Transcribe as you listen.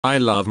I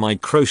love my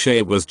crochet,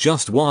 it was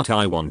just what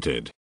I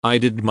wanted. I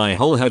did my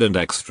whole head and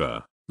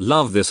extra.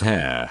 Love this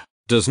hair.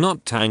 Does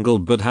not tangle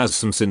but has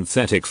some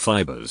synthetic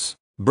fibers.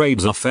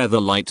 Braids are feather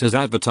light as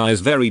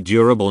advertised, very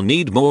durable,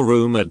 need more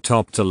room at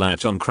top to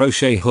latch on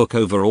crochet hook.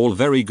 Overall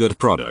very good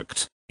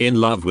product.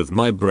 In love with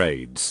my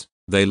braids.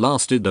 They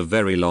lasted a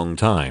very long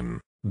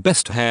time.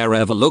 Best hair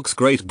ever, looks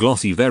great,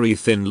 glossy, very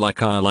thin,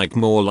 like I like,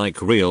 more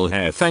like real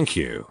hair. Thank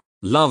you.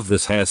 Love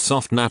this hair,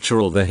 soft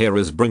natural, the hair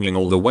is bringing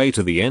all the way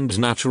to the end,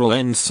 natural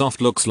end soft,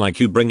 looks like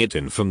you bring it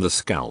in from the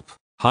scalp.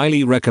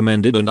 Highly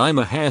recommended, and I'm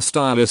a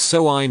hairstylist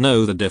so I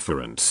know the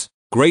difference.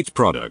 Great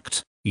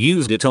product.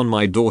 Used it on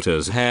my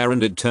daughter's hair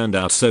and it turned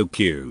out so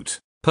cute.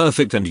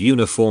 Perfect and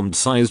uniformed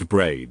sized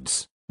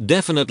braids.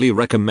 Definitely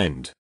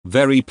recommend.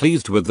 Very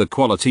pleased with the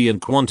quality and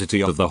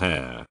quantity of the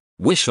hair.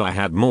 Wish I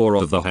had more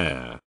of the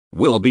hair.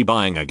 Will be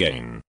buying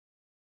again.